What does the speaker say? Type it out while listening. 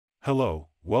Hello,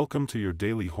 welcome to your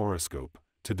daily horoscope.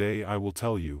 Today I will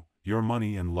tell you your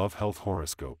money and love health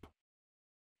horoscope.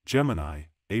 Gemini,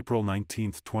 April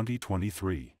 19,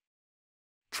 2023.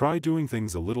 Try doing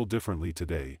things a little differently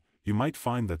today. You might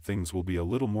find that things will be a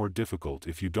little more difficult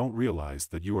if you don't realize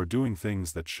that you are doing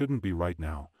things that shouldn't be right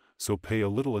now, so pay a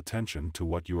little attention to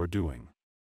what you are doing.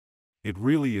 It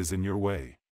really is in your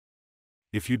way.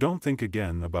 If you don't think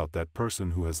again about that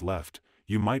person who has left,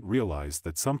 you might realize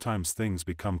that sometimes things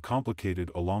become complicated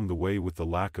along the way with the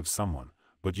lack of someone,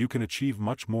 but you can achieve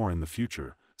much more in the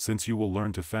future, since you will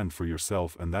learn to fend for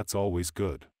yourself, and that's always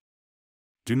good.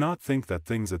 Do not think that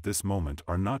things at this moment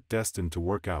are not destined to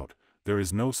work out. There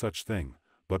is no such thing,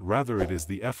 but rather it is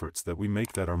the efforts that we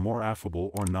make that are more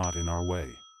affable or not in our way.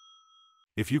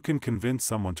 If you can convince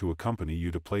someone to accompany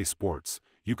you to play sports,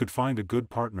 you could find a good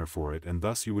partner for it, and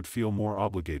thus you would feel more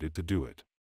obligated to do it.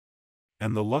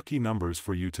 And the lucky numbers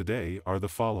for you today are the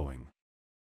following: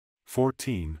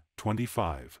 14,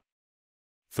 25,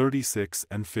 36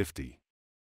 and 50.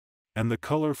 And the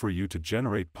color for you to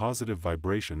generate positive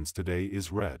vibrations today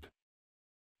is red.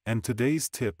 And today's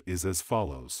tip is as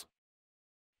follows.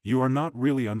 You are not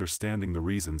really understanding the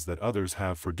reasons that others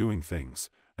have for doing things,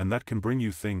 and that can bring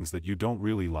you things that you don't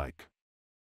really like.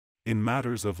 In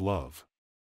matters of love,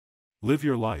 live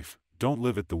your life, don't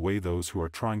live it the way those who are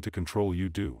trying to control you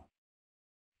do.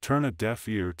 Turn a deaf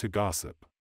ear to gossip.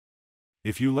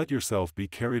 If you let yourself be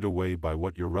carried away by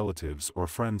what your relatives or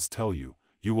friends tell you,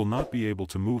 you will not be able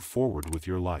to move forward with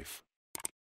your life.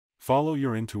 Follow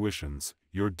your intuitions,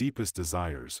 your deepest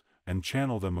desires, and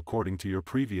channel them according to your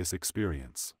previous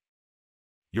experience.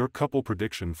 Your couple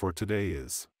prediction for today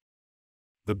is: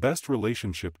 the best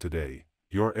relationship today.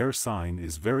 Your air sign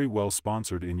is very well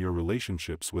sponsored in your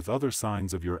relationships with other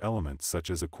signs of your element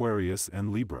such as Aquarius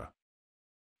and Libra.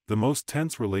 The most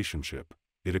tense relationship,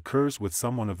 it occurs with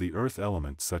someone of the earth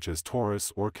element such as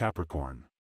Taurus or Capricorn.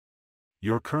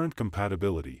 Your current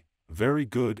compatibility, very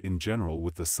good in general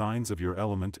with the signs of your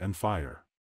element and fire.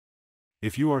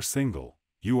 If you are single,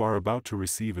 you are about to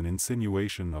receive an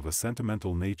insinuation of a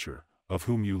sentimental nature, of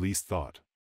whom you least thought.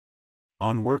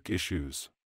 On work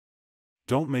issues,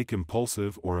 don't make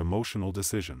impulsive or emotional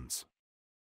decisions.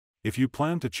 If you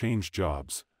plan to change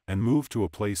jobs, and move to a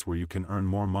place where you can earn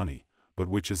more money, but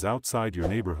which is outside your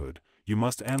neighborhood, you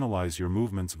must analyze your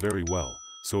movements very well,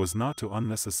 so as not to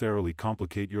unnecessarily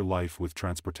complicate your life with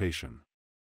transportation.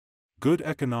 Good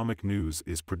economic news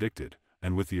is predicted,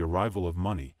 and with the arrival of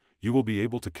money, you will be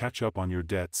able to catch up on your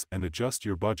debts and adjust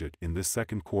your budget in this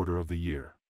second quarter of the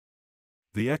year.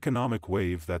 The economic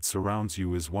wave that surrounds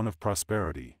you is one of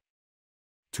prosperity.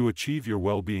 To achieve your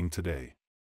well-being today,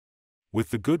 with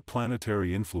the good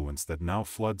planetary influence that now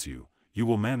floods you, you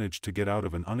will manage to get out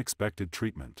of an unexpected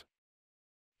treatment.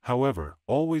 However,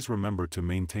 always remember to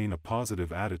maintain a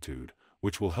positive attitude,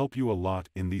 which will help you a lot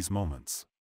in these moments.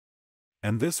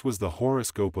 And this was the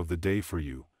horoscope of the day for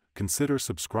you. Consider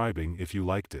subscribing if you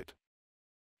liked it.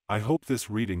 I hope this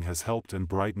reading has helped and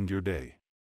brightened your day.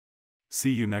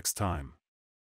 See you next time.